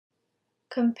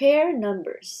Compare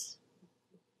numbers.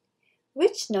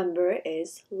 Which number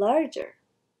is larger?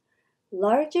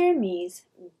 Larger means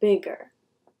bigger,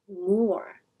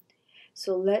 more.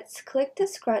 So let's click the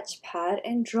scratch pad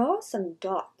and draw some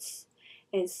dots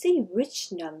and see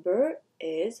which number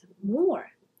is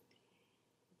more.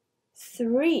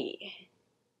 3.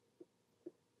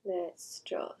 Let's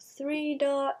draw 3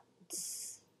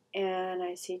 dots and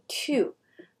I see 2.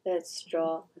 Let's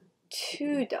draw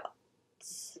 2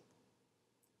 dots.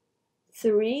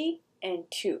 3 and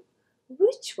 2.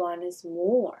 Which one is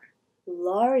more,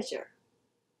 larger?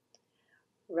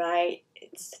 Right,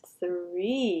 it's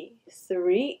 3.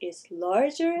 3 is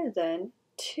larger than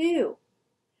 2.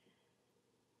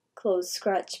 Close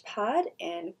scratch pad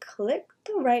and click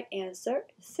the right answer,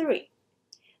 3.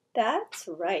 That's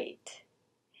right.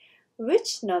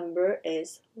 Which number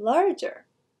is larger?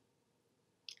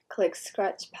 Click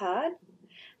scratch pad.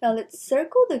 Now let's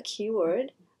circle the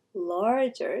keyword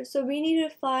larger. So we need to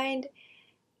find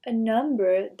a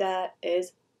number that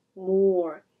is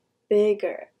more,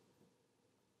 bigger.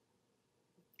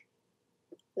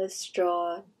 Let's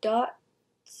draw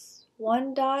dots.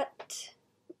 1 dot,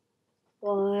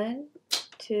 1,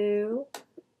 2,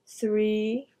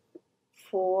 3,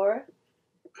 4,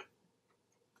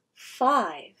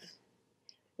 5.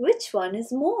 Which one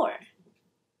is more?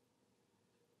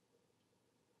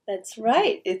 That's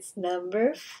right, it's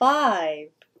number 5.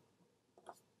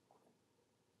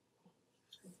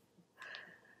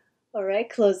 Alright,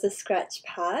 close the scratch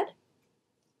pad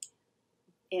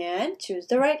and choose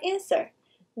the right answer.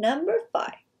 Number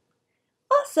 5.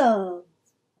 Awesome!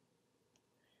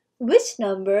 Which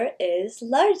number is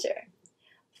larger?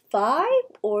 5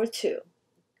 or 2?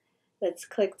 Let's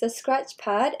click the scratch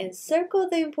pad and circle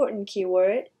the important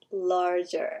keyword,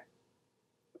 larger.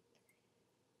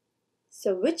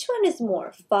 So which one is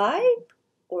more, 5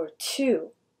 or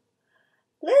 2?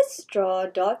 Let's draw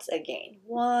dots again.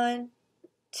 1,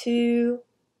 2,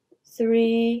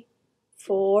 3,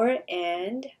 4,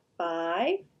 and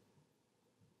 5.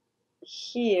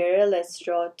 Here, let's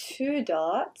draw 2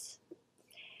 dots.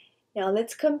 Now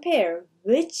let's compare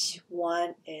which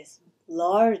one is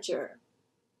larger.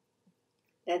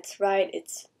 That's right,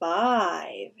 it's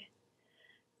 5.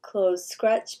 Close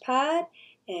scratch pad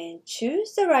and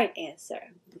choose the right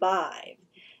answer, 5.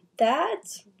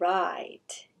 That's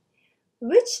right.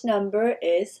 Which number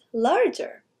is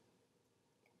larger?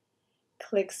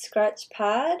 Click scratch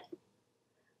pad.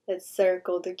 Let's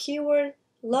circle the keyword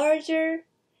larger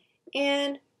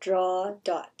and draw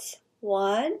dots.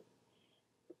 1,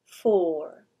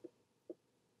 4.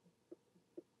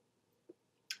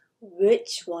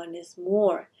 Which one is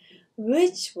more?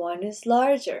 Which one is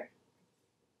larger?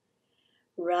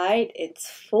 Right, it's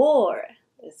 4.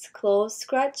 Let's close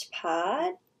scratch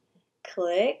pad.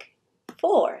 Click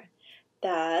 4.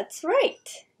 That's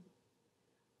right.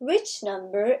 Which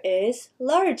number is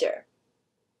larger?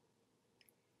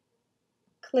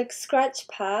 Click scratch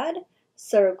pad,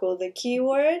 circle the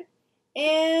keyword,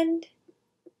 and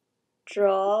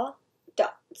draw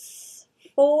dots.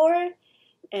 4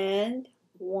 and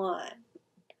 1.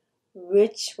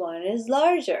 Which one is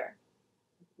larger?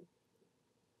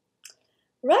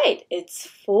 Right, it's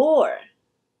 4.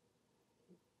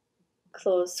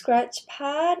 Close scratch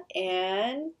pad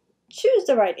and choose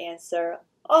the right answer.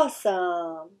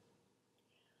 Awesome!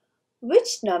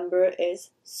 Which number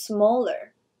is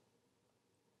smaller?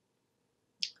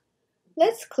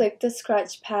 Let's click the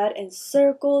scratch pad and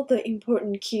circle the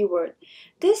important keyword.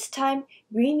 This time,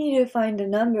 we need to find a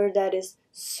number that is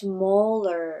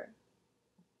smaller,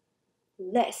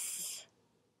 less.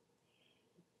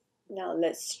 Now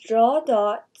let's draw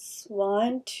dots.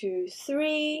 1, 2,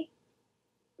 3,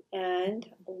 and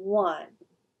 1.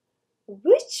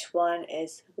 Which one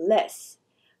is less?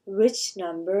 Which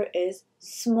number is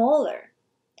smaller?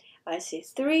 I see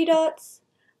 3 dots.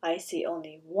 I see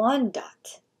only 1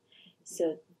 dot.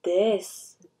 So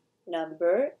this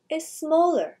number is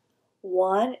smaller.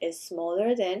 1 is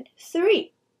smaller than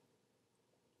 3.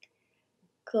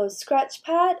 Close scratch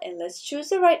pad and let's choose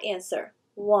the right answer.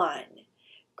 1.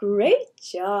 Great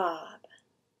job!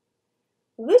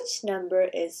 Which number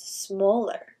is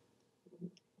smaller?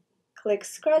 Click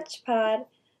scratch pad,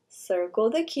 circle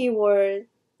the keyword,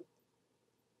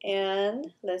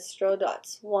 and let's draw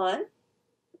dots. 1,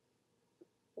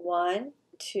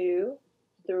 2,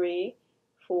 3,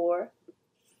 4,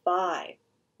 5.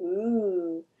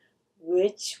 Ooh,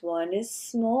 which one is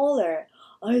smaller?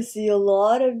 I see a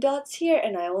lot of dots here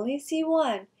and I only see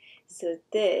 1. So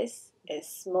this is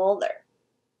smaller.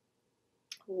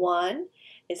 1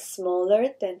 is smaller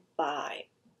than 5.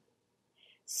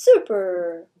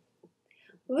 Super!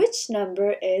 Which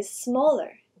number is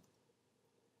smaller?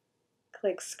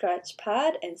 Click scratch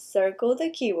pad and circle the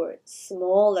keyword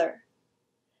smaller.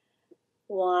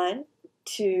 1,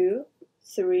 2,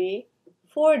 3,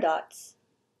 4 dots.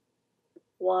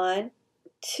 1,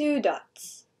 2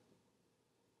 dots.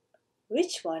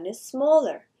 Which one is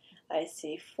smaller? I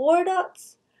see 4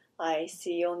 dots. I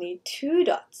see only 2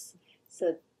 dots.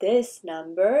 So this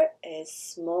number is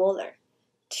smaller.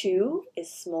 2 is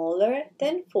smaller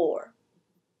than 4.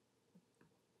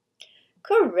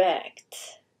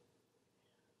 Correct.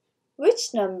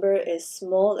 Which number is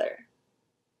smaller?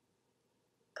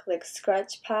 Click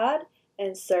scratch pad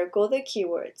and circle the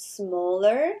keyword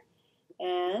smaller,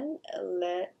 and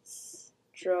let's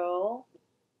draw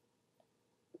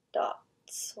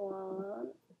dots. 1,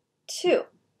 2.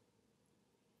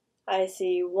 I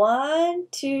see 1,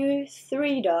 2,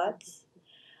 3 dots.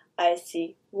 I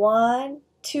see 1,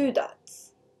 2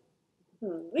 dots.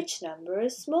 Which number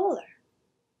is smaller?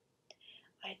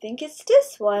 I think it's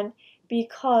this one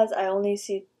because I only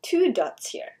see 2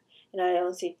 dots here, and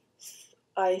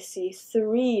I see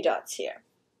 3 dots here.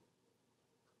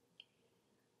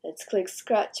 Let's click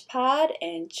scratch pad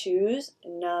and choose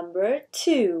number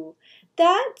 2.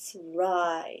 That's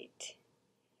right.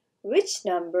 Which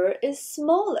number is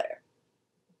smaller?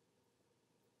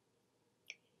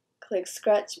 Click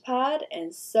scratch pad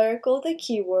and circle the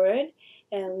keyword,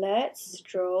 and let's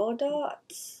draw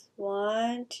dots.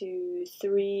 1, 2,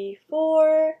 3,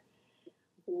 4,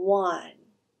 1.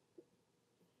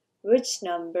 Which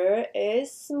number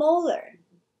is smaller?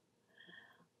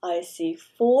 I see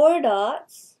 4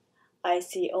 dots. I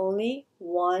see only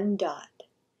 1 dot.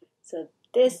 So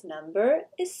this number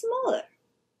is smaller.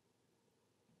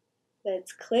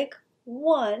 Let's click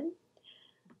 1.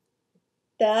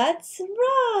 That's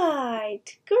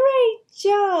right. Great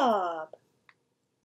job.